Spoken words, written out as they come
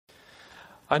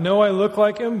I know I look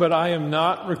like him, but I am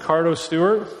not Ricardo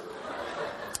Stewart.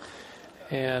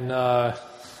 And I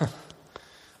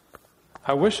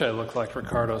wish I looked like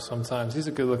Ricardo sometimes. He's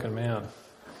a good-looking man.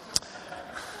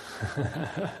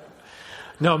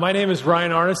 No, my name is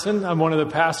Ryan Arneson. I'm one of the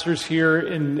pastors here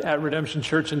at Redemption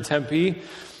Church in Tempe.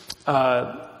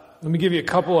 Let me give you a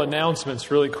couple announcements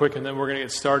really quick, and then we're going to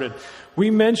get started.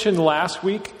 We mentioned last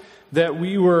week that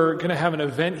we were going to have an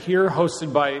event here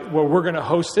hosted by, well, we're going to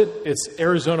host it. It's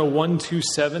Arizona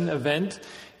 127 event.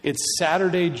 It's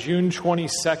Saturday, June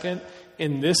 22nd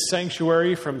in this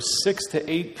sanctuary from 6 to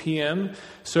 8 p.m.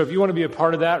 So if you want to be a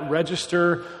part of that,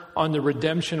 register on the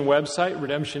Redemption website,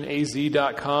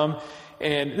 redemptionaz.com.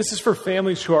 And this is for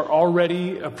families who are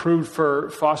already approved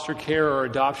for foster care or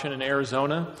adoption in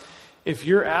Arizona. If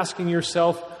you're asking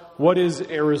yourself, what is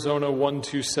Arizona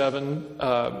 127?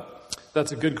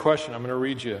 That's a good question. I'm going to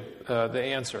read you the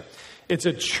answer. It's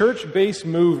a church-based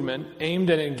movement aimed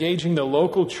at engaging the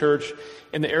local church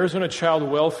in the Arizona child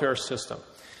welfare system.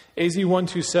 AZ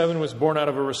 127 was born out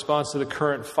of a response to the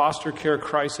current foster care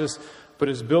crisis, but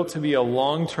is built to be a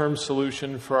long-term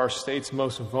solution for our state's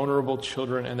most vulnerable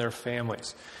children and their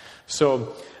families.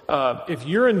 So if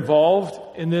you're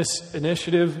involved in this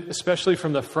initiative, especially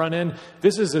from the front end,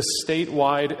 this is a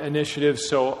statewide initiative,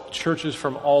 so churches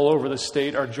from all over the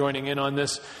state are joining in on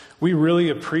this. We really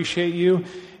appreciate you.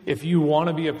 If you want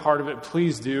to be a part of it,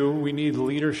 please do. We need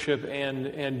leadership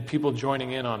and people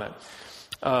joining in on it.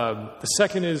 The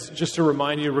second is just to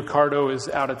remind you, Ricardo is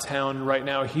out of town right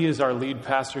now. He is our lead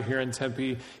pastor here in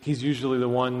Tempe. He's usually the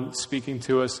one speaking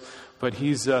to us, but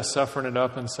he's suffering it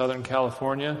up in Southern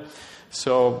California.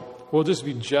 So we'll just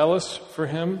be jealous for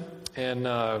him, and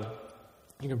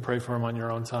you can pray for him on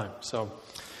your own time. So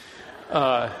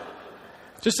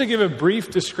just to give a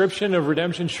brief description of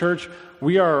Redemption Church,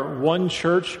 we are one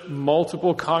church,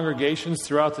 multiple congregations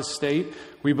throughout the state.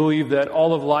 We believe that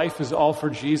all of life is all for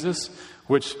Jesus,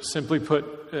 which simply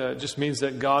put just means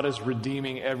that God is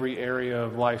redeeming every area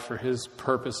of life for His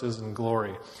purposes and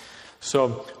glory.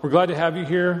 So we're glad to have you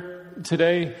here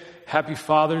today. Happy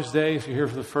Father's Day if you're here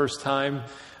for the first time.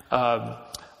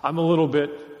 I'm a little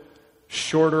bit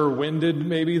shorter-winded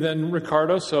maybe than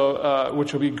Ricardo, so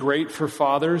which will be great for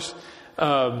fathers.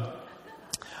 I'll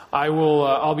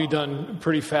be done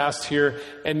pretty fast here.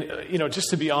 And,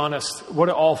 just to be honest, what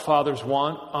do all fathers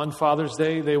want on Father's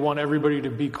Day? They want everybody to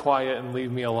be quiet and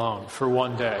leave me alone for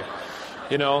one day,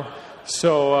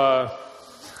 So,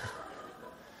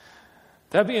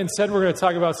 that being said, we're going to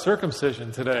talk about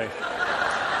circumcision today.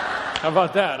 How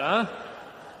about that, huh?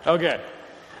 Okay.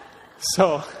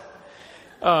 So,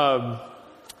 we're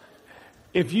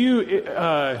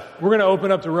going to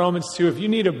open up to Romans 2. If you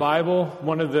need a Bible,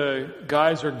 one of the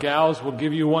guys or gals will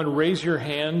give you one. Raise your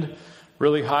hand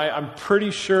really high. I'm pretty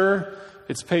sure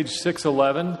it's page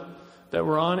 611 that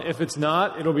we're on. If it's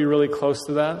not, it'll be really close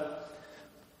to that.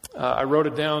 I wrote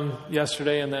it down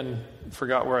yesterday and then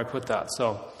forgot where I put that.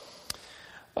 So,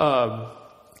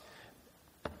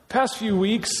 past few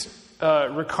weeks,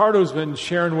 Ricardo's been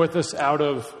sharing with us out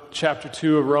of chapter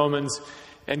 2 of Romans,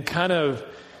 and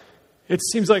it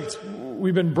seems like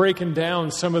we've been breaking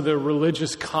down some of the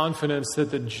religious confidence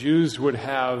that the Jews would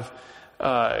have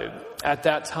at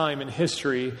that time in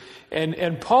history.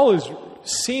 And Paul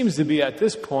seems to be, at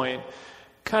this point,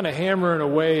 kind of hammering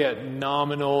away at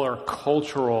nominal or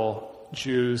cultural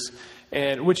Jews,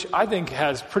 and which I think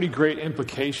has pretty great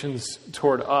implications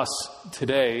toward us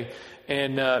today,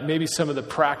 and maybe some of the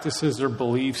practices or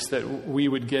beliefs that we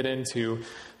would get into.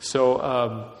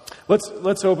 So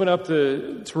let's open up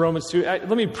to Romans 2. Let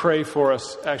me pray for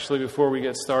us, actually, before we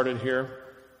get started here.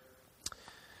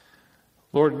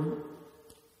 Lord,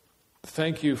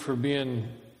 thank you for being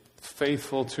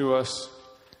faithful to us.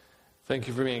 Thank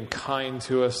you for being kind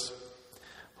to us.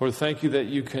 Lord, thank you that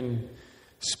you can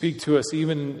speak to us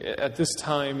even at this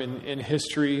time in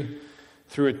history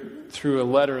through a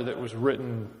letter that was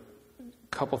written a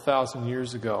couple thousand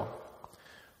years ago,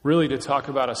 really to talk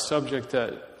about a subject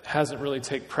that hasn't really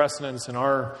taken precedence in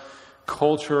our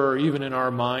culture or even in our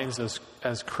minds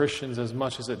as Christians as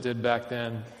much as it did back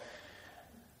then.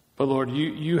 But Lord,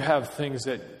 you have things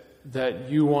that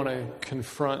you want to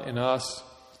confront in us,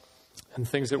 and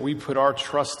things that we put our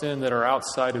trust in that are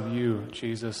outside of you,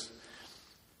 Jesus.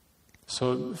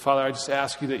 So, Father, I just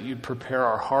ask you that you'd prepare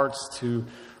our hearts to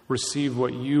receive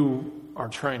what you are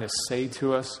trying to say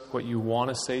to us, what you want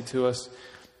to say to us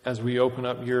as we open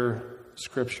up your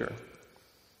scripture.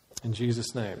 In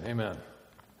Jesus' name, amen.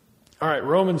 All right,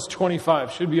 Romans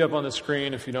 25 should be up on the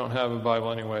screen if you don't have a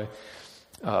Bible anyway.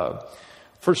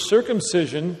 For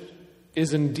circumcision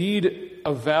is indeed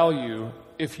of value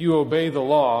if you obey the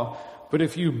law, But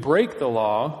if you break the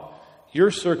law, your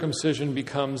circumcision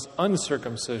becomes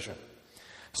uncircumcision.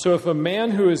 So if a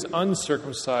man who is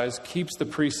uncircumcised keeps the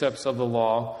precepts of the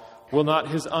law, will not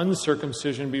his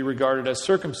uncircumcision be regarded as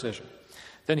circumcision?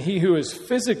 Then he who is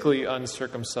physically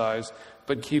uncircumcised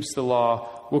but keeps the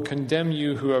law will condemn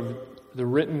you who have the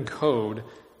written code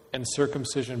and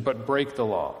circumcision but break the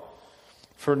law.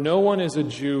 For no one is a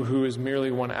Jew who is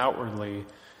merely one outwardly,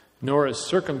 nor is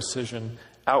circumcision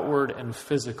outward and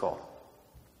physical.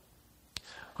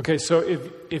 Okay, so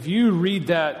if you read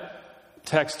that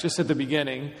text just at the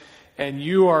beginning, and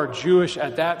you are Jewish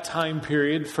at that time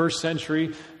period, first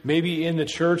century, maybe in the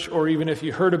church, or even if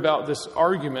you heard about this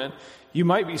argument, you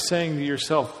might be saying to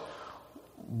yourself,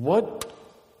 what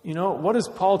is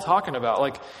Paul talking about?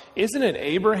 Like, isn't it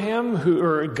Abraham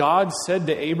or God said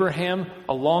to Abraham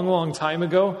a long, long time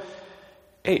ago,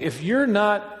 hey, if you're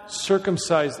not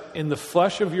circumcised in the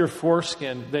flesh of your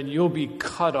foreskin, then you'll be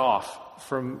cut off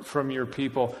from your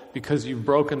people because you've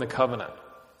broken the covenant.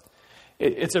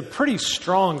 It's a pretty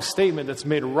strong statement that's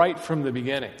made right from the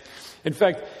beginning. In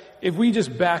fact, if we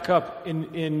just back up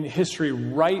in history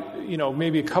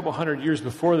maybe a couple hundred years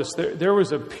before this, there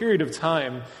was a period of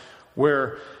time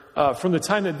where from the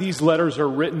time that these letters are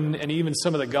written and even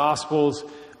some of the Gospels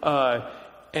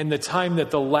and the time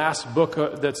that the last book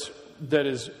that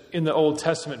is in the Old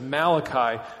Testament,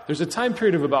 Malachi, there's a time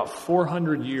period of about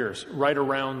 400 years right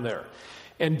around there.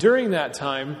 And during that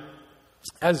time,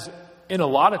 as in a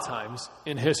lot of times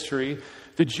in history,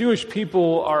 the Jewish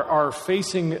people are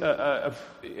facing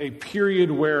a period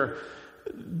where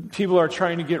people are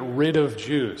trying to get rid of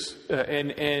Jews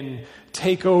and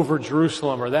take over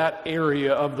Jerusalem or that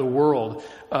area of the world.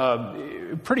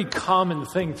 Pretty common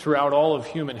thing throughout all of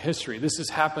human history. This has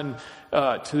happened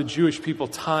to the Jewish people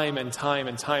time and time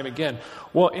and time again.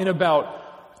 Well, in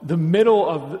about the middle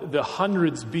of the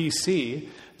hundreds BC,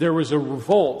 there was a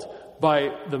revolt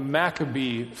by the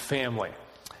Maccabee family.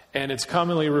 And it's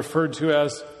commonly referred to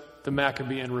as the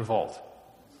Maccabean Revolt.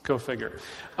 Go figure.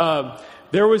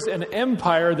 There was an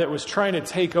empire that was trying to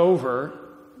take over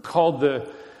called the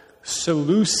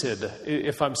Seleucid.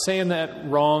 If I'm saying that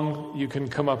wrong, you can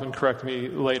come up and correct me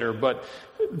later. But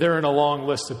they're in a long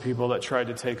list of people that tried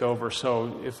to take over.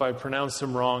 So if I pronounce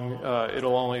them wrong,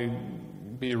 it'll only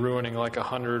be ruining like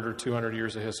 100 or 200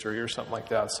 years of history or something like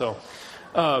that. So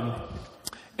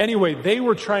anyway, they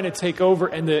were trying to take over,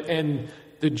 and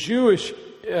the Jewish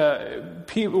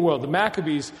people, the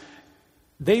Maccabees,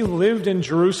 they lived in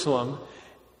Jerusalem,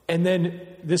 and then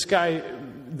this guy,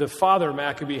 the father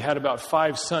Maccabee, had about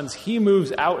 5 sons. He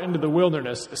moves out into the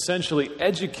wilderness, essentially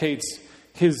educates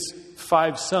his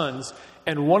 5 sons,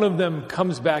 and one of them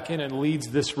comes back in and leads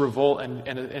this revolt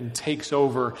and takes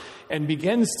over and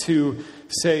begins to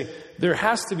say, there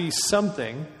has to be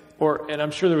something, and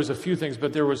I'm sure there was a few things,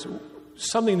 but there was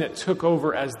something that took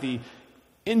over as the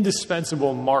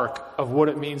indispensable mark of what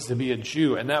it means to be a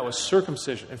Jew, and that was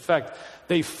circumcision. In fact,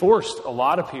 they forced a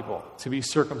lot of people to be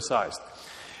circumcised.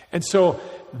 And so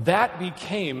that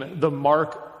became the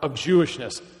mark of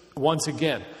Jewishness once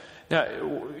again. Now,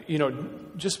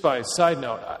 just by a side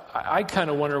note, I kind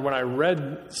of wonder when I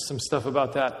read some stuff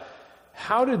about that,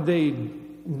 how did they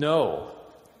know?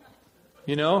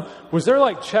 Was there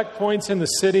like checkpoints in the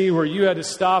city where you had to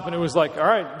stop and it was like, all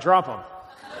right, drop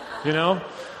them,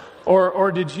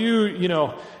 Or did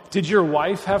did your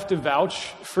wife have to vouch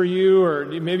for you? Or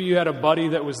maybe you had a buddy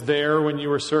that was there when you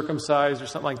were circumcised or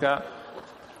something like that?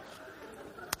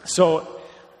 So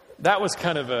that was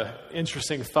kind of an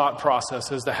interesting thought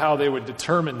process as to how they would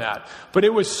determine that. But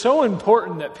it was so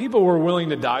important that people were willing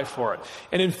to die for it.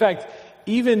 And in fact,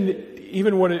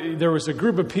 even when there was a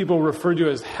group of people referred to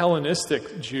as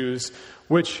Hellenistic Jews,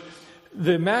 which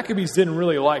the Maccabees didn't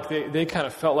really like. They kind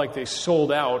of felt like they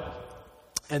sold out.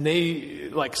 And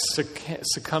they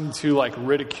succumbed to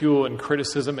ridicule and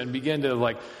criticism and began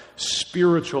to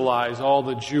spiritualize all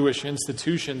the Jewish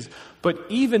institutions. But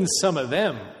even some of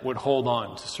them would hold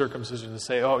on to circumcision and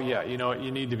say, oh yeah,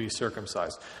 you need to be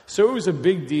circumcised. So it was a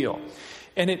big deal.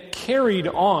 And it carried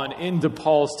on into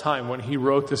Paul's time when he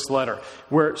wrote this letter,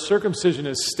 where circumcision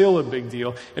is still a big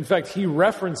deal. In fact, he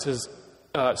references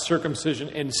circumcision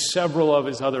in several of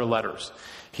his other letters.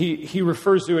 He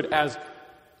refers to it as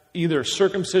either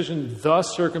circumcision, the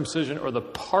circumcision, or the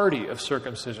party of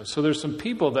circumcision. So there's some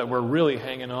people that were really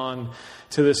hanging on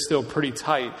to this still pretty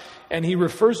tight. And he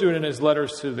refers to it in his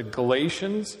letters to the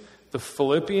Galatians, the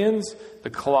Philippians, the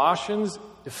Colossians,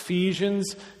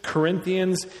 Ephesians,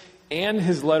 Corinthians, and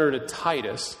his letter to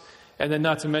Titus. And then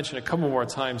not to mention a couple more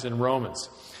times in Romans.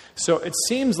 So it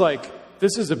seems like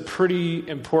this is a pretty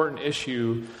important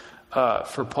issue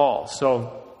for Paul.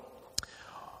 So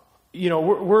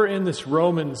we're in this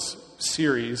Romans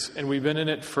series, and we've been in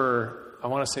it for, I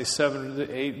want to say 7 to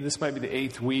 8. This might be the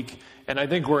 8th week, and I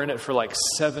think we're in it for like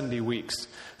 70 weeks.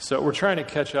 So we're trying to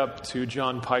catch up to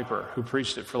John Piper, who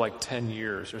preached it for like 10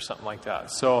 years or something like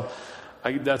that. So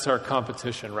that's our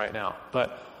competition right now.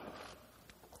 But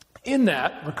in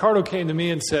that, Ricardo came to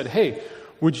me and said, hey,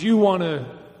 would you want to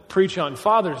preach on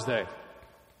Father's Day?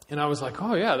 And I was like,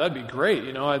 oh yeah, that'd be great.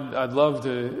 I'd love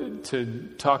to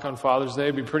talk on Father's Day.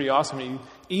 It'd be pretty awesome.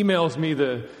 He emails me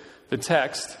the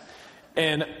text,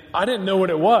 and I didn't know what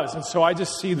it was. And so I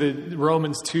just see the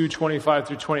Romans 2:25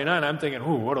 through 29. I'm thinking,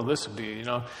 ooh, what'll this be,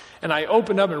 And I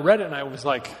opened up and read it, and I was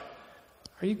like,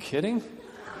 are you kidding?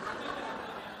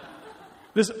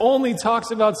 This only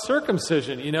talks about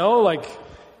circumcision,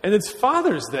 and it's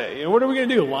Father's Day. What are we going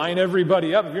to do? Line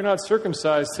everybody up? If you're not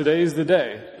circumcised, today's the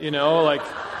day,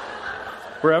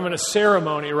 We're having a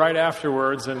ceremony right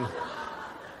afterwards, and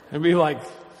it'd be like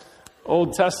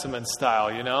Old Testament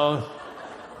style,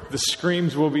 The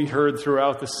screams will be heard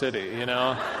throughout the city,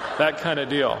 that kind of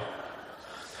deal.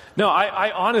 No, I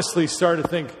honestly started to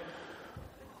think,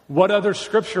 what other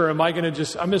scripture am I going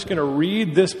to I'm just going to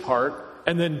read this part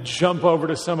and then jump over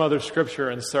to some other scripture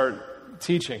and start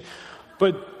teaching.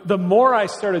 But the more I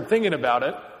started thinking about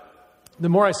it, the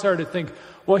more I started to think,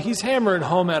 well, he's hammering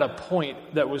home at a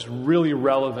point that was really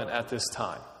relevant at this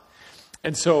time.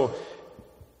 And so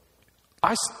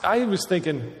I was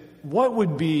thinking, what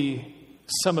would be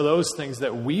some of those things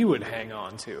that we would hang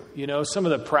on to? Some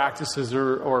of the practices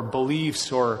or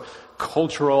beliefs or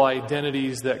cultural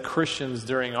identities that Christians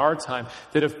during our time,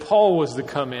 that if Paul was to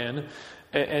come in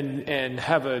and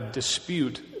have a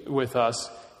dispute with us,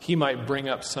 he might bring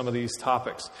up some of these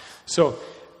topics. So,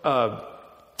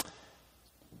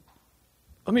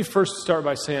 let me first start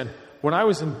by saying, when I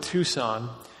was in Tucson,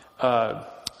 I'm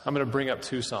going to bring up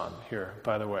Tucson here,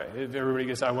 by the way. If everybody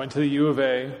gets, I went to the U of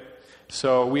A.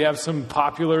 So we have some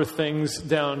popular things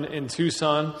down in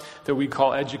Tucson that we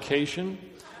call education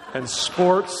and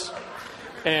sports.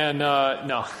 And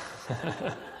no,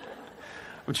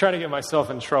 I'm trying to get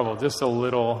myself in trouble just a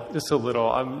little.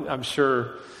 I'm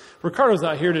sure Ricardo's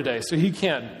not here today, so he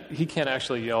can't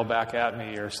actually yell back at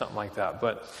me or something like that.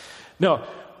 But no.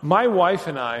 My wife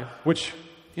and I, which,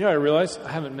 I realize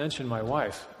I haven't mentioned my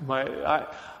wife. I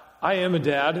am a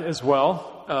dad as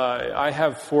well. I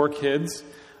have 4 kids.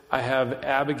 I have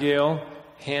Abigail,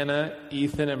 Hannah,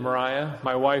 Ethan, and Mariah.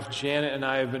 My wife Janet and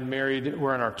I have been married.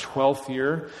 We're in our 12th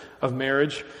year of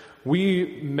marriage.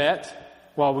 We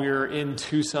met while we were in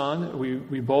Tucson.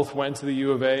 We both went to the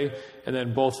U of A and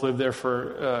then both lived there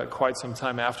for quite some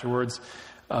time afterwards.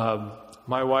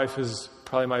 My wife is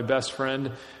probably my best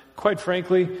friend. Quite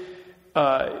frankly,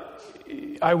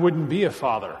 I wouldn't be a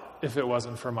father if it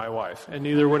wasn't for my wife, and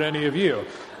neither would any of you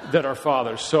that are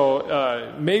fathers.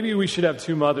 So maybe we should have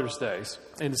 2 Mother's Days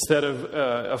instead of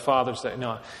a Father's Day.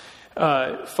 No,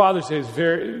 Father's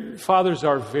Day fathers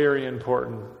are very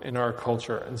important in our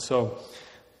culture, and so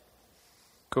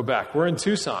go back. We're in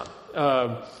Tucson.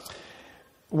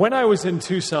 When I was in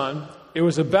Tucson, it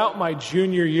was about my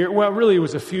junior year. Well, really, it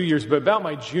was a few years, but about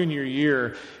my junior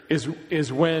year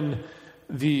is when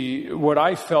what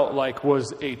I felt like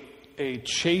was a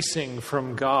chasing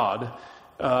from God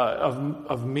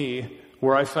of me,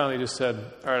 where I finally just said,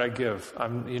 "All right, I give.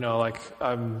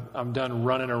 I'm done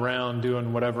running around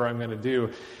doing whatever I'm going to do."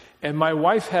 And my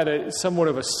wife had somewhat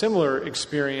of a similar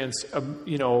experience,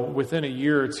 within a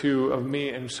year or two of me,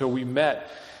 and so we met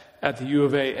at the U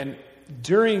of A, and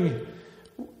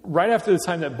right after the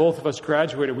time that both of us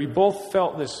graduated, we both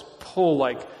felt this pull,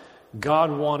 like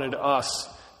God wanted us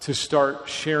to start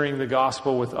sharing the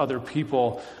gospel with other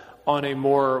people on a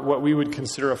more, what we would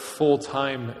consider a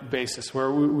full-time basis,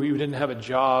 where we didn't have a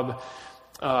job,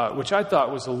 which I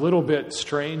thought was a little bit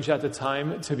strange at the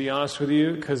time, to be honest with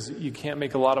you, because you can't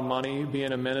make a lot of money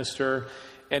being a minister,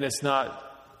 and it's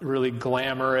not really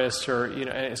glamorous, so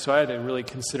I had to really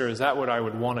consider, is that what I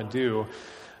would want to do?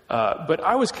 But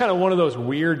I was kind of one of those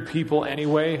weird people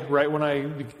anyway, right when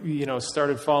I,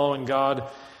 started following God.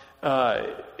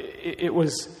 It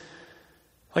was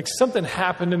like something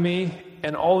happened to me,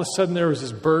 and all of a sudden there was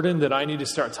this burden that I need to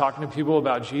start talking to people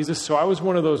about Jesus. So I was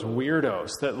one of those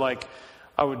weirdos that, like,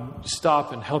 I would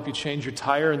stop and help you change your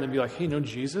tire and then be like, "Hey, know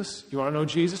Jesus? You want to know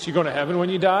Jesus? You're going to heaven when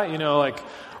you die?"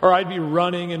 Or I'd be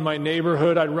running in my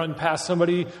neighborhood. I'd run past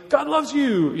somebody, "God loves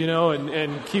you,"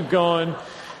 and keep going.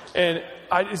 And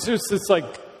it's just this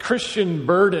like Christian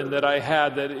burden that I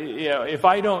had that, if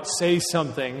I don't say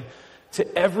something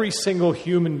to every single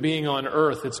human being on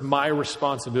earth, it's my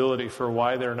responsibility for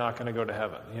why they're not going to go to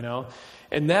heaven,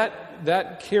 And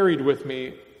that carried with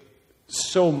me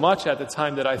so much at the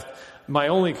time that my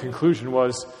only conclusion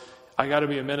was, I got to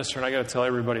be a minister and I got to tell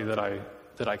everybody that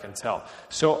I can tell.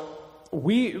 So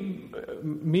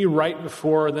me right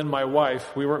before, and then my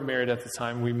wife, we weren't married at the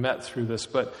time, we met through this,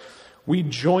 but we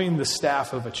joined the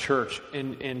staff of a church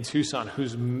in Tucson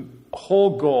whose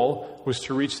whole goal was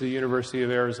to reach the University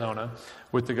of Arizona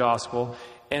with the gospel.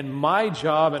 And my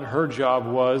job and her job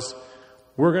was,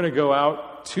 we're going to go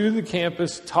out to the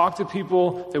campus, talk to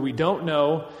people that we don't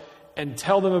know, and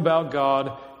tell them about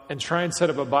God, and try and set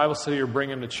up a Bible study or bring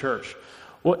them to church.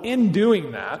 Well, in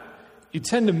doing that, you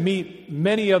tend to meet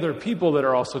many other people that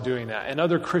are also doing that, and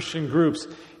other Christian groups.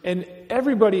 And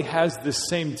everybody has this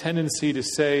same tendency to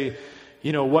say,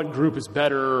 what group is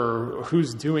better, or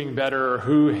who's doing better, or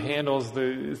who handles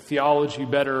the theology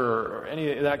better, or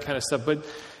any of that kind of stuff. But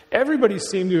everybody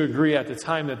seemed to agree at the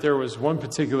time that there was one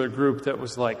particular group that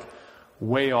was like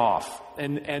way off.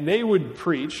 And they would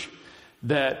preach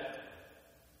that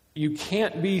you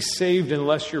can't be saved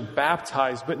unless you're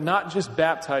baptized, but not just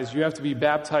baptized. You have to be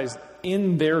baptized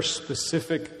in their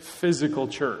specific physical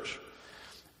church.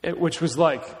 Which was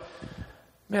like,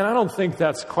 man, I don't think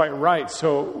that's quite right.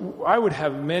 So I would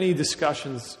have many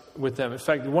discussions with them. In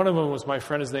fact, one of them was my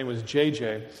friend. His name was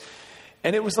JJ.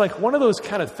 And it was like one of those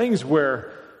kind of things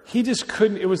where he just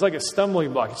couldn't, it was like a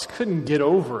stumbling block. He just couldn't get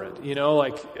over it.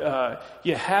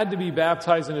 You had to be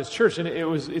baptized in his church. And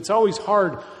it's always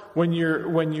hard when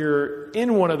you're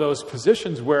in one of those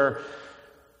positions where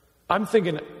I'm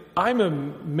thinking, I'm a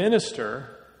minister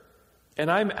and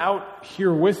I'm out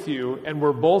here with you and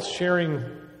we're both sharing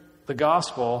the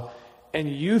gospel, and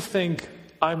you think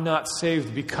I'm not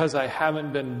saved because I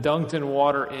haven't been dunked in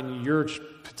water in your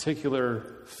particular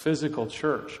physical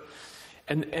church.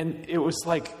 And it was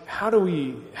like, how do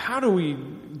we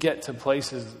get to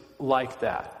places like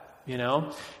that,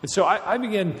 And so I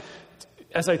began,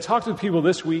 as I talked with people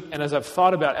this week, and as I've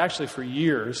thought about actually for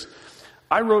years,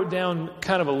 I wrote down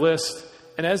kind of a list.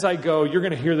 And as I go, you're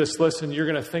going to hear this list, and you're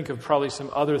going to think of probably some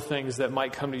other things that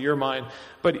might come to your mind.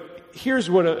 But here's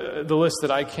what the list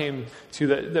that I came to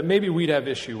that maybe we'd have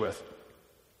issue with.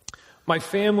 My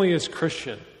family is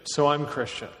Christian, so I'm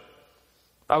Christian.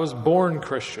 I was born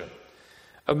Christian.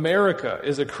 America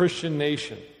is a Christian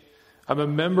nation. I'm a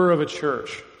member of a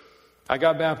church. I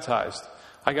got baptized.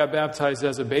 I got baptized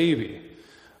as a baby.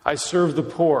 I serve the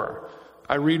poor.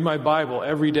 I read my Bible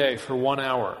every day for 1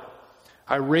 hour.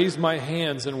 I raise my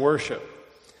hands in worship.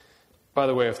 By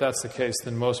the way, if that's the case,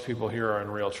 then most people here are in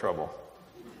real trouble.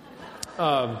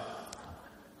 I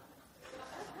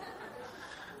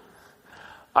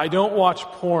don't watch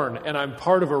porn, and I'm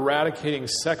part of eradicating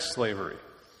sex slavery.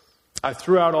 I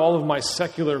threw out all of my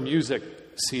secular music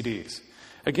CDs.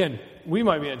 Again, we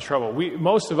might be in trouble.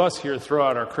 Most of us here throw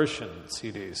out our Christian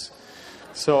CDs.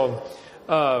 So,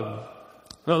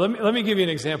 let me give you an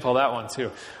example of that one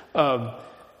too.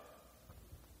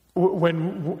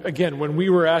 When we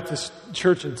were at this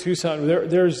church in Tucson,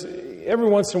 there's every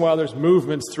once in a while there's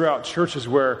movements throughout churches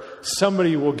where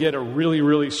somebody will get a really,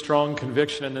 really strong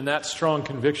conviction, and then that strong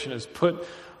conviction is put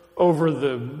over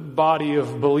the body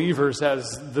of believers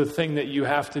as the thing that you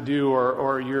have to do,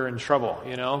 or you're in trouble,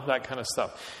 that kind of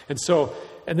stuff. And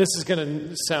this is going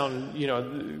to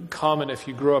sound, common if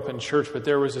you grew up in church, but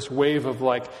there was this wave of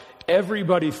like,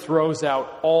 everybody throws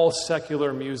out all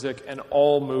secular music and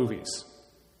all movies.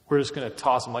 We're just going to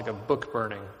toss them like a book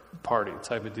burning party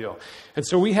type of deal. And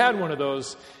so we had one of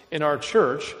those in our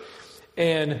church,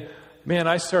 and man,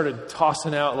 I started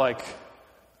tossing out like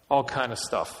all kind of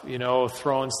stuff,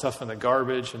 throwing stuff in the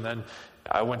garbage, and then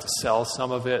I went to sell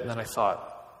some of it, and then I thought,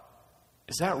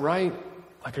 is that right?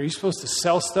 Like, are you supposed to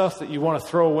sell stuff that you want to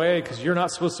throw away because you're not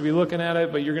supposed to be looking at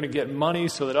it, but you're going to get money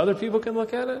so that other people can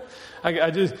look at it?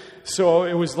 So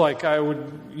it was like I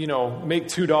would, make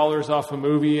 $2 off a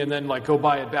movie and then like go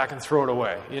buy it back and throw it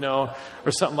away,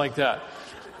 or something like that.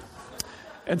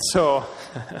 And so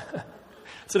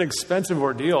it's an expensive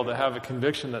ordeal to have a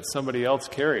conviction that somebody else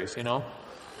carries,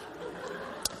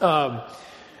 But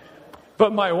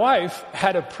my wife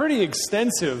had a pretty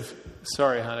extensive...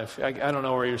 Sorry, hon, I don't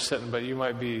know where you're sitting, but you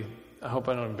might be, I hope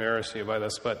I don't embarrass you by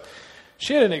this, but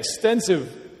she had an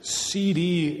extensive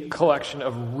CD collection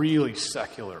of really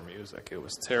secular music. It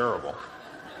was terrible.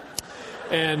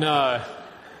 And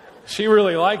she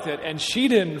really liked it, and she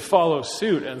didn't follow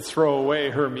suit and throw away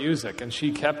her music, and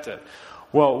she kept it.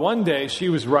 Well, one day she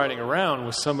was riding around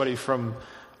with somebody from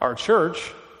our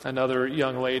church, another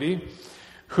young lady,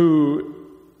 who...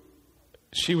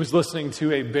 She was listening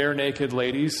to a Bare Naked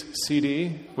Ladies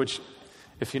CD, which,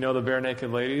 if you know the Bare Naked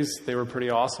Ladies, they were pretty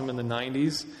awesome in the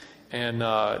 90s, and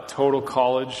total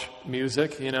college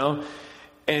music,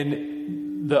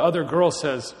 And the other girl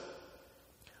says,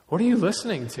 "What are you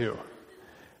listening to?"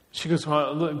 She goes,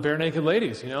 well, look, Bare Naked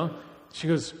Ladies, She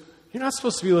goes, you're not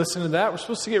supposed to be listening to that. We're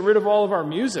supposed to get rid of all of our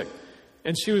music.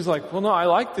 And she was like, well, no, I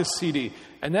like this CD.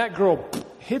 And that girl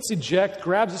hits eject,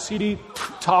 grabs the CD,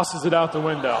 tosses it out the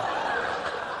window.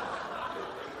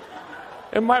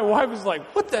 And my wife was like,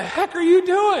 what the heck are you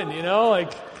doing?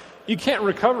 You can't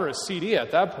recover a CD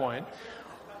at that point.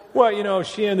 Well,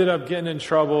 she ended up getting in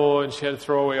trouble and she had to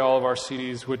throw away all of our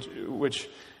CDs, which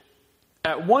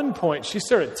at one point she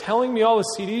started telling me all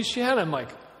the CDs she had. I'm like,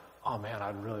 oh man,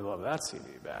 I'd really love that CD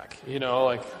back.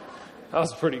 That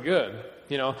was pretty good,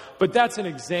 But that's an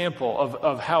example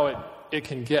of how it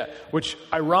can get, which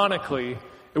ironically,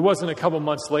 it wasn't a couple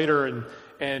months later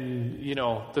and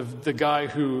the guy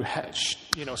who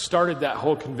started that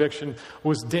whole conviction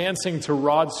was dancing to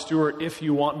Rod Stewart, If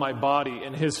You Want My Body,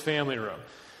 in his family room.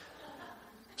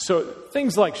 So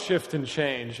things like shift and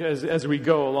change as we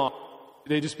go along.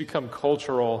 They just become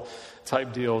cultural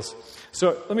type deals.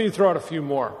 So let me throw out a few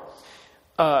more.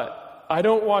 I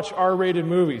don't watch R-rated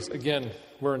movies. Again,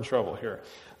 we're in trouble here.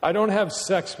 I don't have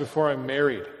sex before I'm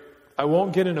married. I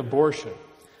won't get an abortion.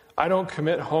 I don't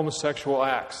commit homosexual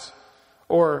acts.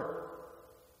 Or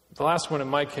the last one in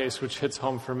my case, which hits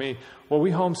home for me, well, we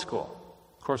homeschool.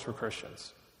 Of course, we're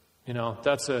Christians. Me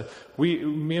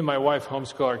and my wife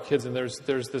homeschool our kids, and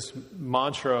there's this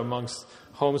mantra amongst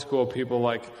homeschool people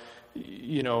like,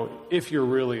 if you're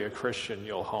really a Christian,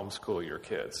 you'll homeschool your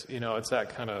kids. It's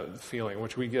that kind of feeling,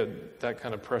 which we get that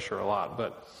kind of pressure a lot.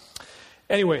 But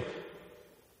anyway,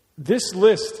 this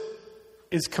list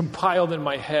is compiled in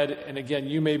my head, and again,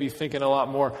 you may be thinking a lot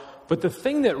more. But the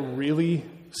thing that really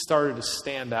started to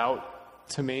stand out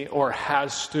to me, or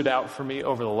has stood out for me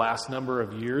over the last number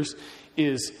of years,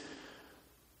 is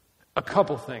a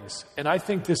couple things. And I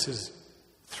think this is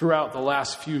throughout the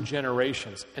last few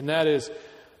generations. And that is,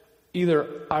 either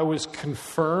I was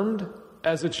confirmed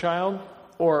as a child,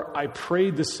 or I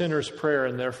prayed the sinner's prayer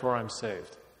and therefore I'm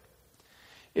saved.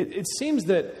 It seems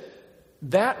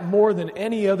that more than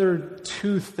any other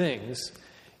two things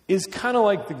is kind of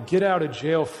like the get out of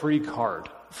jail free card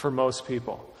for most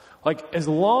people. Like, as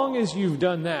long as you've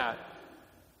done that,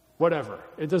 whatever,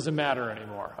 it doesn't matter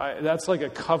anymore. That's like a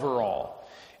coverall.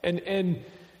 And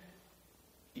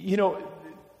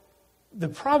the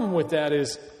problem with that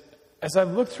is, as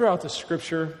I've looked throughout the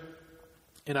scripture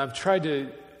and I've tried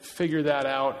to figure that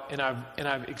out, and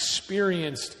I've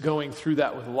experienced going through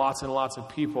that with lots and lots of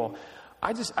people,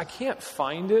 I can't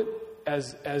find it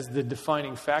as the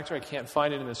defining factor. I can't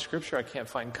find it in the scripture. I can't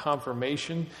find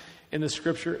confirmation in the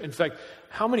scripture. In fact,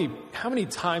 how many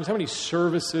times, how many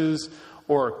services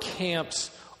or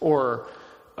camps or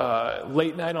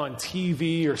late night on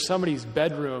TV or somebody's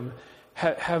bedroom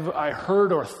have I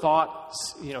heard or thought,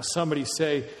 somebody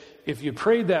say, if you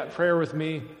prayed that prayer with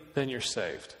me, then you're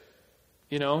saved.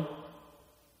 And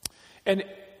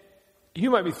you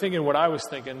might be thinking what I was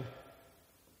thinking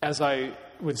as I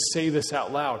would say this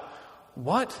out loud.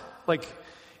 What? Like,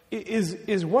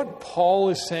 is what Paul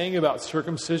is saying about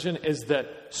circumcision is that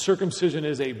circumcision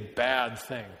is a bad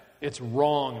thing. It's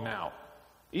wrong now.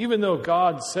 Even though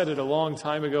God said it a long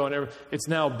time ago and it's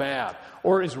now bad.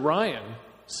 Or is Ryan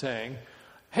saying,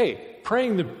 hey,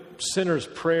 praying the sinner's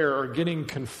prayer or getting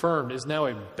confirmed is now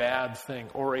a bad thing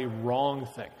or a wrong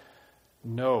thing?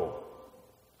 No,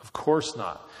 of course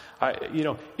not.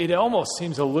 It almost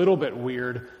seems a little bit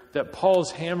weird that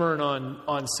Paul's hammering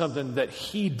on something that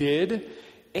he did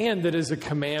and that is a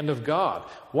command of God.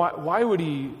 Why would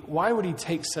he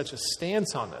take such a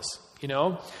stance on this?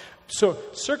 So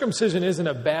circumcision isn't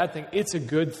a bad thing, it's a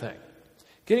good thing.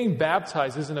 Getting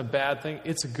baptized isn't a bad thing,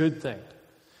 it's a good thing.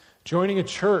 Joining a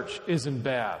church isn't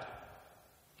bad.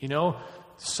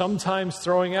 Sometimes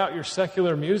throwing out your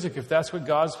secular music, if that's what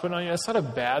God's putting on you, that's not a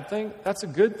bad thing. That's a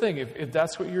good thing if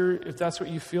that's what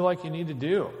you feel like you need to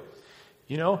do.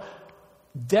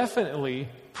 Definitely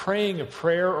praying a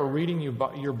prayer or reading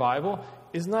your Bible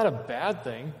is not a bad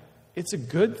thing. It's a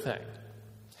good thing.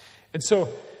 And so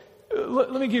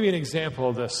let me give you an example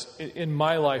of this in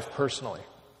my life personally.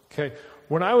 Okay,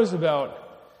 when I was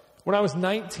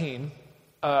 19,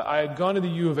 I had gone to the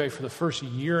U of A for the first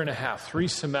year and a half, 3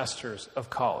 semesters of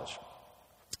college.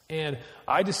 And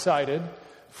I decided,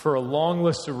 for a long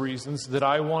list of reasons, that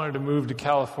I wanted to move to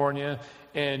California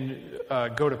and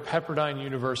go to Pepperdine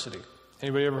University.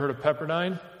 Anybody ever heard of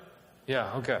Pepperdine?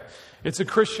 Yeah, okay. It's a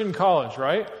Christian college,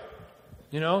 right?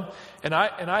 And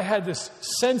I had this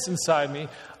sense inside me.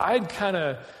 I had kind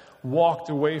of walked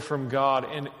away from God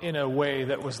in a way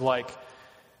that was like,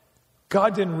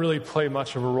 God didn't really play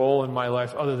much of a role in my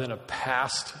life other than a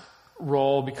past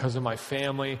role because of my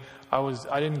family.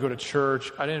 I didn't go to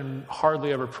church. I didn't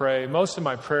hardly ever pray. Most of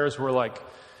my prayers were like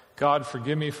God,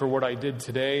 forgive me for what I did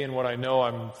today and what I know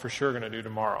I'm for sure going to do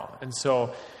tomorrow. And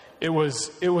so it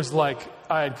was like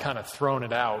I had kind of thrown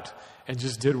it out and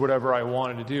just did whatever I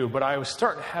wanted to do. But I was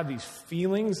starting to have these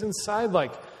feelings inside,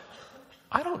 like,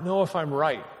 I don't know if I'm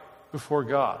right before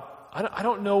God. I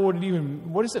don't know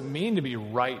what does it mean to be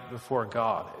right before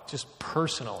God, just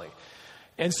personally.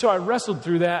 And so I wrestled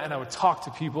through that, and I would talk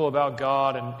to people about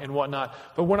God and whatnot.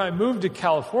 But when I moved to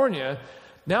California,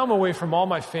 now I'm away from all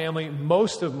my family,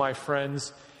 most of my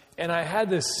friends, and I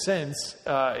had this sense,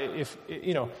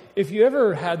 if you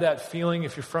ever had that feeling,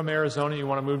 if you're from Arizona and you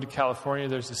want to move to California,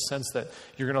 there's this sense that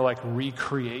you're going to like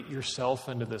recreate yourself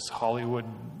into this Hollywood,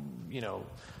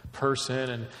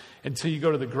 person, and until you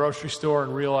go to the grocery store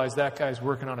and realize that guy's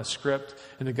working on a script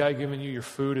and the guy giving you your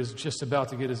food is just about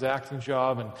to get his acting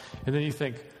job, and then you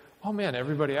think, oh man,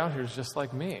 everybody out here is just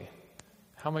like me.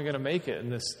 How am I going to make it in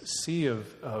this sea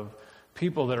of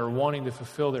people that are wanting to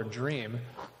fulfill their dream?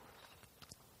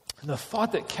 And the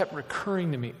thought that kept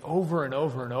recurring to me over and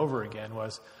over and over again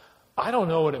was, I don't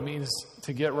know what it means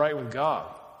to get right with God.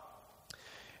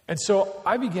 And so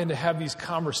I began to have these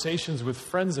conversations with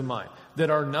friends of mine that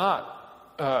are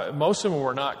not, most of them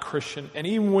were not Christian, and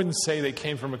even wouldn't say they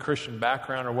came from a Christian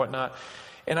background or whatnot.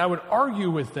 And I would argue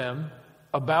with them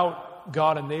about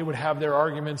God, and they would have their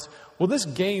arguments. Well, this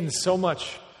gained so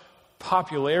much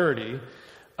popularity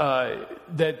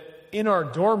that in our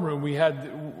dorm room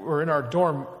in our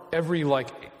dorm, every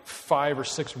 5 or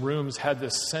 6 rooms had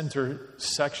this center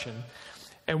section.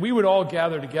 And we would all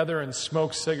gather together and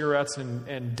smoke cigarettes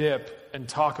and dip and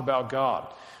talk about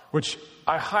God, which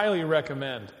I highly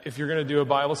recommend if you're going to do a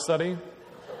Bible study.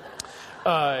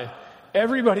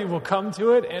 Everybody will come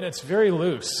to it, and it's very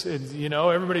loose.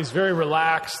 Everybody's very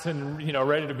relaxed and,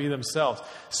 ready to be themselves.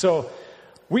 So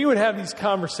we would have these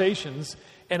conversations,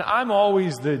 and I'm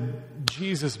always the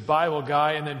Jesus Bible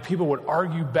guy, and then people would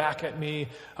argue back at me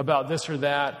about this or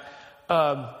that.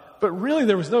 But really,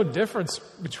 there was no difference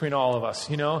between all of us,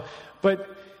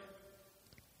 But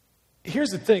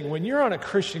here's the thing. When you're on a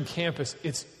Christian campus,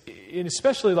 and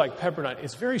especially like Pepperdine,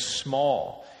 it's very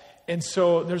small. And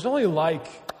so there's only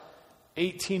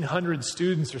 1,800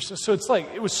 students or so. So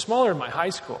it was smaller in my high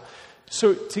school.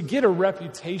 So to get a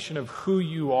reputation of who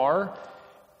you are,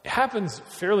 it happens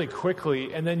fairly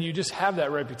quickly, and then you just have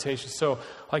that reputation. So,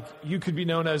 you could be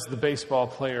known as the baseball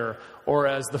player, or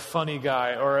as the funny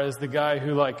guy, or as the guy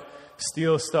who,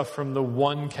 steals stuff from the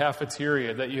one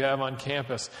cafeteria that you have on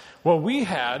campus. Well, we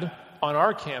had, on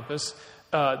our campus,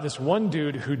 this one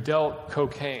dude who dealt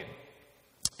cocaine.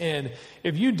 And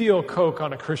if you deal coke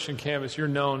on a Christian campus, you're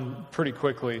known pretty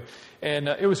quickly. And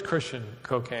it was Christian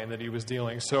cocaine that he was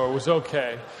dealing, so it was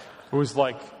okay. It was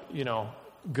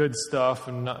good stuff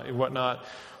and whatnot.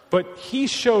 But he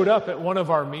showed up at one of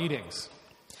our meetings.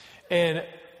 And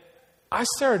I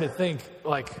started to think,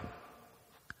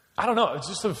 I don't know, it's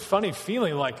just a funny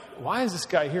feeling, why is this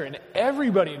guy here? And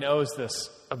everybody knows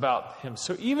this about him.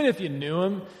 So even if you knew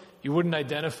him, you wouldn't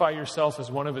identify yourself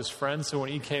as one of his friends. So when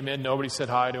he came in, nobody said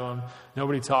hi to him.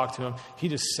 Nobody talked to him. He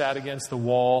just sat against the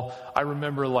wall. I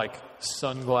remember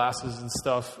sunglasses and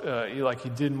stuff. He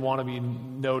didn't want to be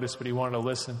noticed, but he wanted to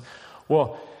listen.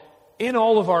 Well, in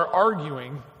all of our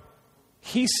arguing,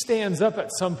 he stands up at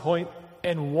some point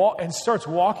and starts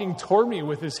walking toward me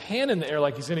with his hand in the air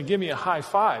like he's going to give me a high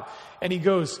five. And he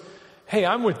goes, "Hey,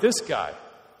 I'm with this guy."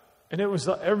 And it was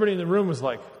everybody in the room was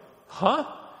like, "Huh?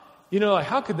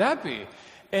 How could that be?"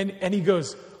 And he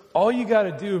goes, "All you got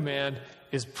to do, man,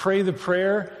 is pray the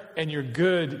prayer, and you're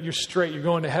good. You're straight. You're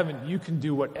going to heaven. You can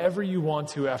do whatever you want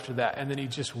to after that." And then he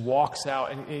just walks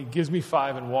out, and he gives me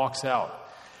 5 and walks out.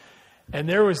 And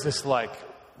there was this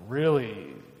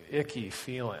really icky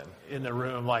feeling in the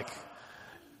room,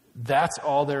 that's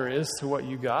all there is to what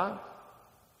you got?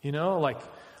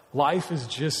 Life is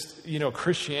just,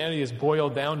 Christianity is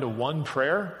boiled down to one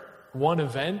prayer, one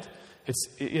event. It's,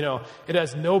 it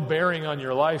has no bearing on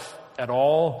your life at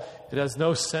all. It has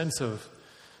no sense of,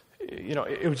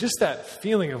 it was just that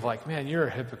feeling of man, you're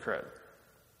a hypocrite.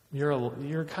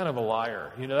 You're kind of a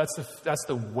liar. That's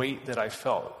the weight that I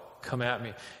felt come at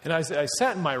me. And I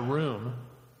sat in my room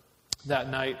that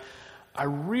night. I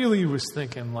really was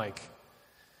thinking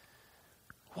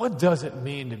what does it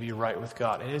mean to be right with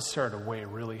God? And it started to weigh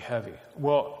really heavy.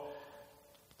 Well,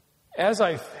 as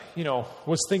I,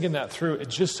 was thinking that through, it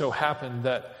just so happened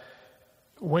that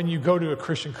when you go to a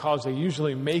Christian college, they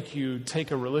usually make you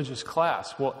take a religious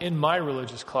class. Well, in my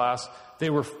religious class, they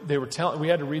were telling, we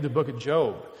had to read the book of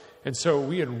Job. And so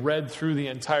we had read through the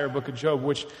entire book of Job,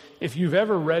 which if you've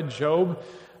ever read Job,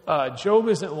 Job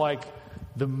isn't like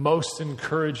the most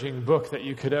encouraging book that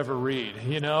you could ever read.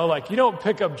 You know, like you don't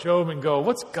pick up Job and go,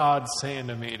 what's God saying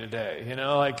to me today? You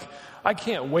know, like I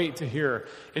can't wait to hear.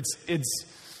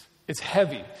 It's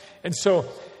heavy. And so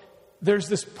there's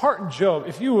this part in Job.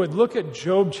 If you would look at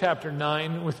Job chapter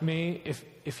 9 with me,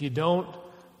 if you don't,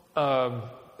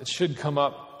 it should come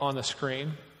up on the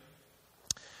screen.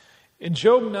 In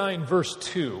Job 9, verse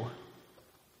 2,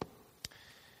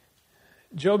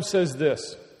 Job says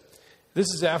this. This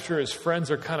is after his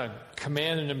friends are kind of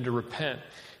commanding him to repent.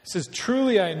 He says,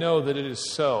 truly I know that it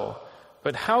is so,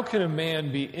 but how can a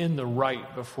man be in the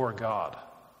right before God?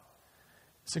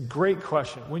 It's a great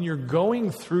question. When you're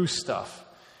going through stuff,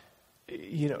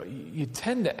 you know, you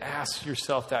tend to ask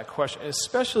yourself that question,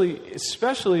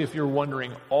 especially if you're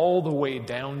wondering all the way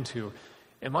down to,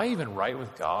 am I even right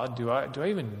with God? Do I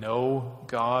even know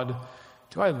God?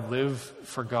 Do I live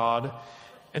for God?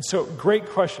 And so, great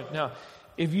question. Now,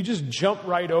 if you just jump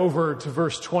right over to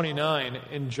verse 29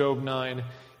 in Job 9,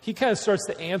 he kind of starts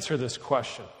to answer this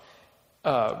question.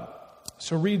 So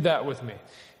read that with me.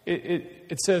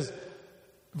 It says,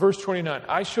 verse 29,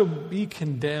 I shall be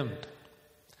condemned.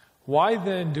 Why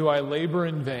then do I labor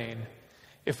in vain?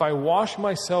 If I wash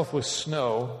myself with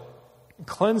snow,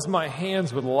 cleanse my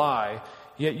hands with lye,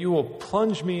 yet you will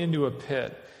plunge me into a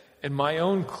pit, and my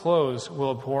own clothes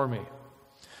will abhor me.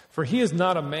 For he is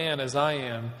not a man as I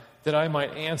am, that I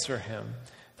might answer him,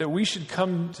 that we should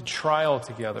come to trial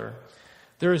together.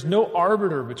 There is no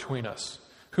arbiter between us,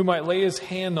 who might lay his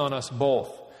hand on us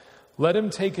both. Let him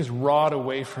take his rod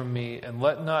away from me, and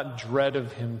let not dread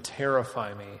of him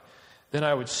terrify me. Then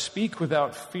I would speak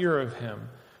without fear of him,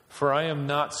 for I am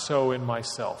not so in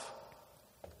myself.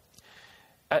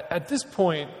 At this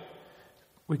point,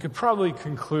 we could probably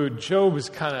conclude Job is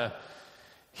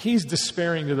he's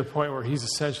despairing to the point where he's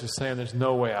essentially saying there's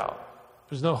no way out.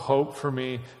 There's no hope for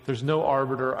me. There's no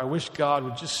arbiter. I wish God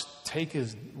would just take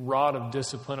his rod of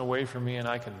discipline away from me and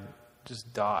I can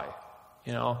just die.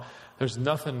 You know, there's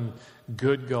nothing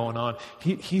good going on.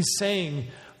 He's saying,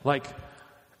 like,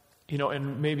 you know,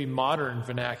 in maybe modern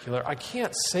vernacular, I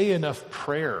can't say enough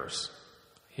prayers.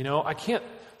 You know, I can't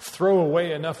throw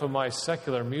away enough of my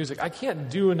secular music. I can't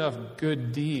do enough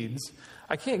good deeds.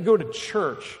 I can't go to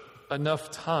church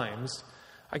enough times.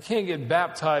 I can't get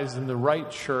baptized in the right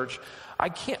church. I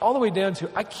can't, all the way down to,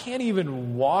 I can't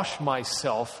even wash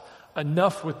myself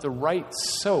enough with the right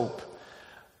soap.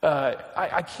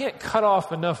 I can't cut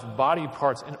off enough body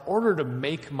parts in order to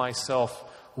make myself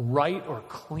right or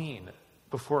clean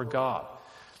before God.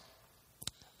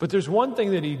 But there's one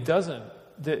thing that he doesn't,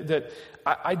 that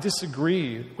I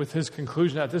disagree with his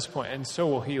conclusion at this point, and so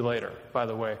will he later, by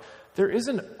the way. There is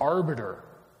an arbiter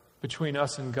between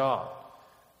us and God.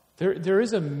 There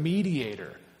is a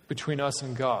mediator between us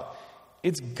and God.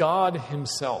 It's God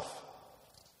himself.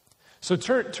 So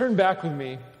turn back with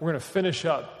me. We're going to finish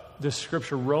up this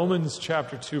scripture, Romans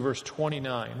chapter 2, verse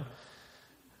 29.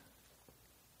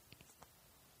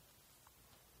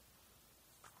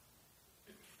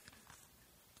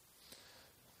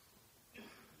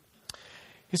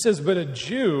 He says, but a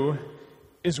Jew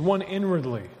is one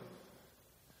inwardly.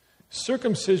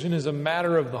 Circumcision is a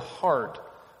matter of the heart,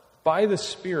 by the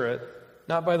Spirit,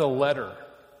 not by the letter.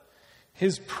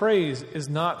 His praise is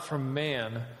not from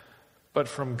man, but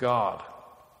from God.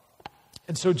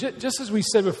 And so just as we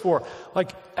said before,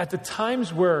 like at the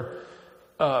times where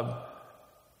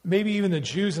maybe even the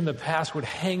Jews in the past would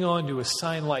hang on to a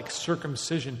sign like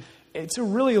circumcision, it's a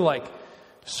really like,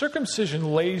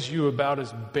 circumcision lays you about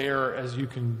as bare as you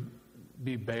can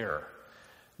be bare.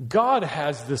 God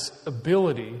has this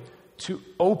ability to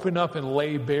open up and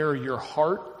lay bare your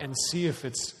heart and see if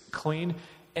it's clean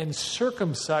and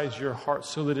circumcise your heart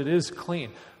so that it is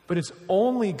clean. But it's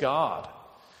only God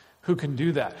who can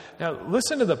do that. Now,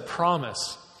 listen to the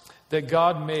promise that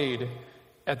God made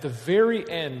at the very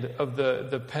end of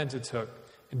the Pentateuch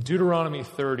in Deuteronomy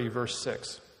 30, verse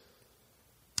 6.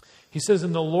 He says,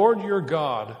 and the Lord your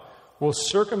God will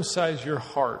circumcise your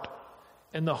heart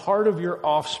and the heart of your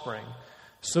offspring,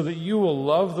 so that you will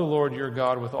love the Lord your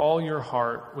God with all your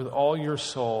heart, with all your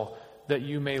soul, that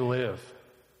you may live.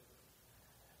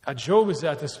 Now, Job is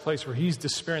at this place where he's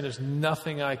despairing. There's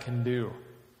nothing I can do.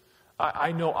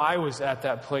 I know I was at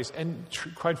that place, and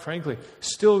quite frankly,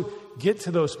 still get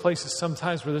to those places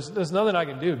sometimes where there's nothing I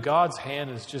can do. God's hand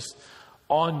is just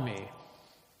on me.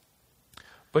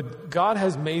 But God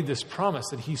has made this promise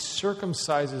that he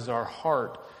circumcises our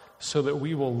heart so that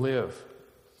we will live.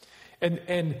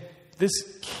 And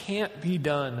this can't be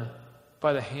done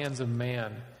by the hands of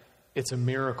man. It's a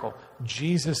miracle.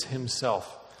 Jesus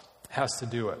himself has to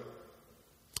do it.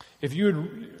 If you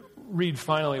would read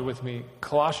finally with me,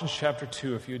 Colossians chapter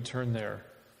 2, if you would turn there.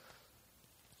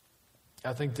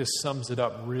 I think this sums it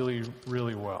up really,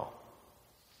 really well.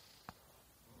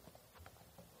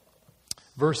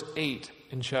 Verse 8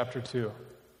 in chapter 2.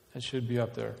 It should be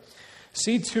up there.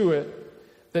 See to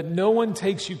it that no one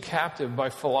takes you captive by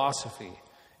philosophy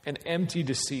and empty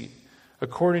deceit,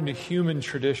 according to human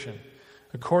tradition,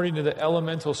 according to the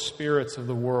elemental spirits of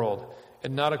the world,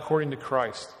 and not according to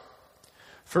Christ.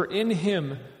 For in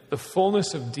him the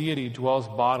fullness of deity dwells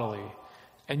bodily,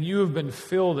 and you have been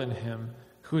filled in him,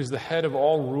 who is the head of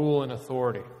all rule and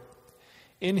authority.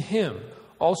 In him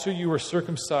also you were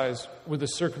circumcised with a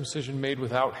circumcision made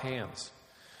without hands,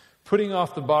 putting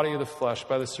off the body of the flesh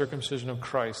by the circumcision of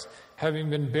Christ, having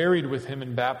been buried with him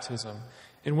in baptism,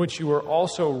 in which you were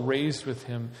also raised with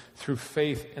him through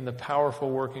faith in the powerful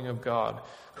working of God,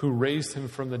 who raised him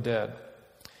from the dead.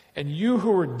 And you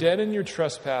who were dead in your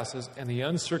trespasses and the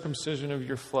uncircumcision of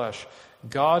your flesh,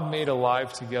 God made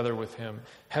alive together with him,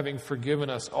 having forgiven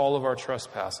us all of our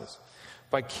trespasses,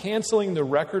 by canceling the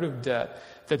record of debt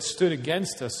that stood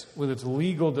against us with its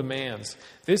legal demands.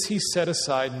 This he set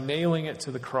aside, nailing it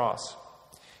to the cross.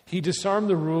 He disarmed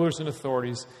the rulers and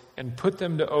authorities and put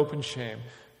them to open shame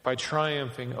by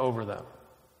triumphing over them.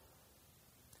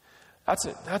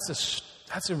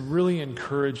 That's a really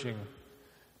encouraging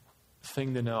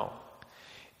thing to know.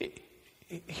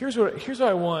 Here's what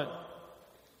I want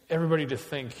everybody to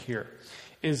think here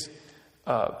is,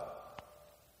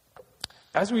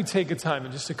 as we take a time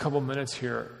in just a couple minutes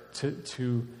here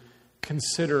to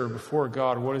consider before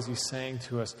God, what is he saying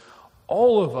to us?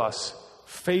 All of us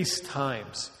face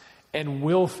times and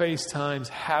will face times,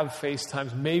 have faced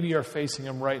times, maybe are facing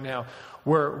them right now,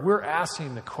 where we're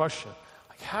asking the question,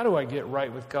 like, how do I get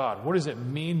right with God? What does it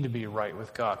mean to be right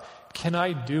with God? Can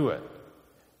I do it?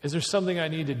 Is there something I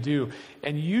need to do?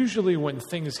 And usually when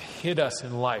things hit us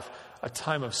in life, a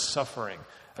time of suffering,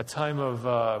 a time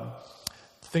of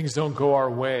things don't go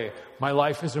our way, my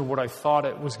life isn't what I thought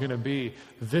it was going to be,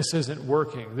 this isn't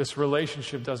working, this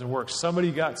relationship doesn't work,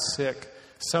 somebody got sick,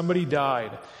 somebody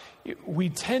died.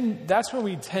 That's when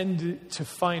we tend to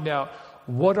find out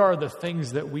what are the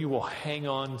things that we will hang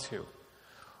on to.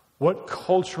 What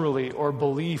culturally or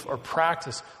belief or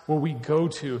practice will we go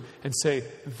to and say,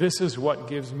 this is what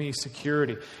gives me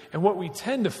security? And what we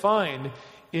tend to find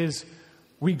is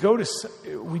we tend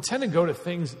to go to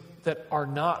things that are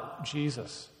not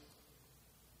Jesus,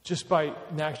 just by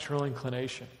natural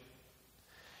inclination.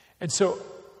 And so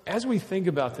as we think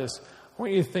about this, I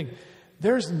want you to think,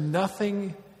 there's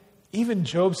nothing, even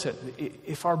Job said,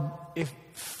 if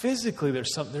physically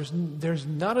there's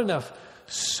not enough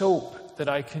soap that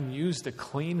I can use to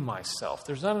clean myself.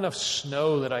 There's not enough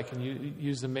snow that I can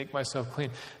use to make myself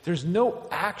clean. There's no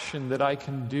action that I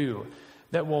can do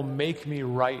that will make me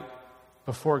right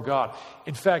before God.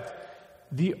 In fact,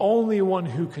 the only one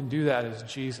who can do that is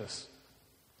Jesus.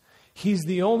 He's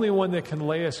the only one that can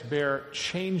lay us bare,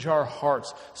 change our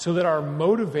hearts, so that our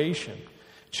motivation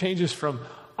changes from,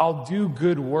 I'll do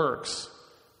good works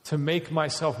to make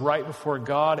myself right before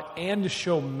God and to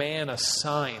show man a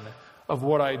sign of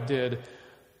what I did,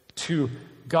 to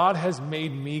God has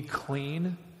made me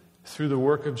clean through the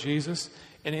work of Jesus.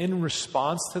 And in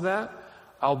response to that,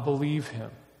 I'll believe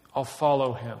him. I'll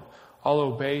follow him. I'll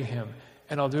obey him.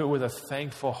 And I'll do it with a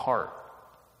thankful heart.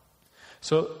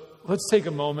 So let's take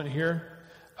a moment here.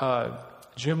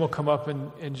 Jim will come up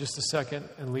in just a second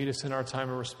and lead us in our time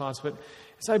of response. But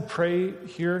as I pray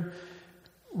here,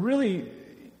 really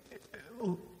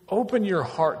open your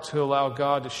heart to allow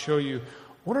God to show you,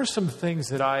 what are some things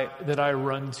that I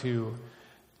run to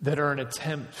that are an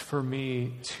attempt for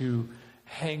me to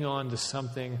hang on to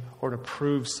something or to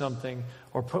prove something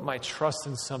or put my trust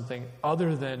in something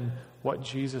other than what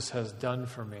Jesus has done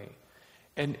for me?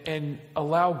 And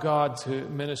allow God to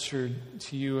minister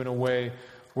to you in a way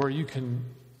where you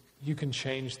can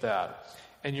change that.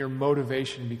 And your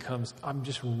motivation becomes, I'm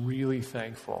just really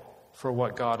thankful for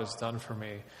what God has done for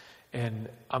me. And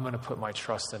I'm going to put my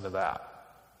trust into that.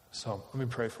 So let me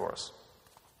pray for us.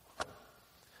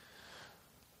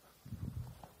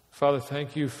 Father,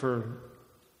 thank you for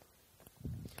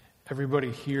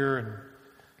everybody here, and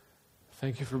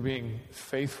thank you for being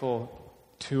faithful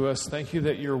to us. Thank you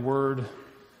that your word,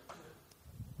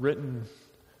 written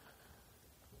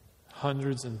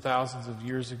hundreds and thousands of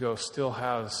years ago, still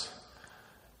has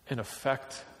an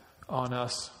effect on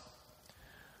us.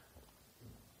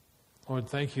 Lord,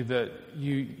 thank you that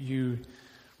you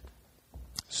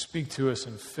speak to us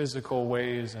in physical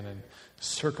ways and in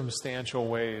circumstantial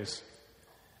ways,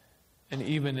 and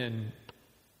even in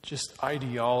just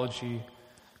ideology.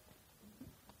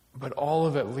 But all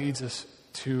of it leads us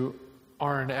to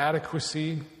our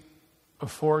inadequacy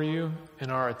before you and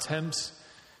our attempts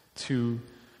to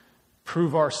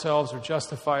prove ourselves or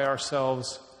justify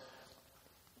ourselves,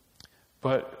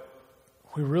 but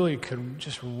we really could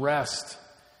just rest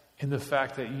in the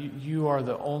fact that you are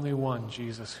the only one,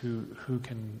 Jesus, who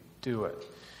can do it.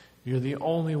 You're the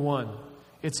only one.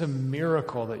 It's a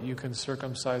miracle that you can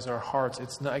circumcise our hearts.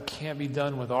 It can't be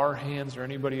done with our hands or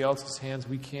anybody else's hands.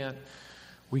 We can't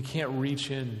reach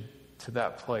in to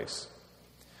that place.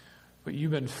 But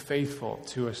you've been faithful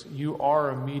to us. You are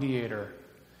a mediator.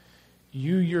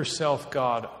 You yourself,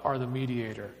 God, are the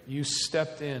mediator. You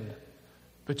stepped in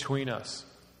between us.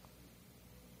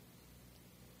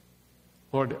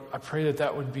 Lord, I pray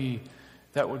that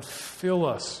would fill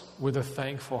us with a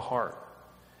thankful heart.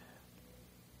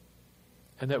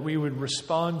 And that we would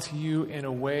respond to you in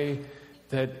a way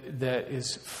that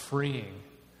is freeing.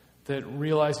 That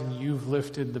realizing you've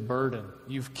lifted the burden.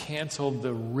 You've canceled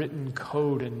the written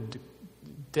code and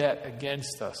debt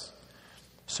against us.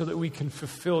 So that we can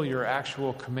fulfill your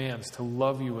actual commands to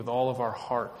love you with all of our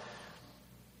heart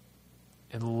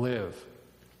and live.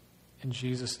 In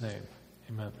Jesus' name,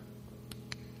 amen.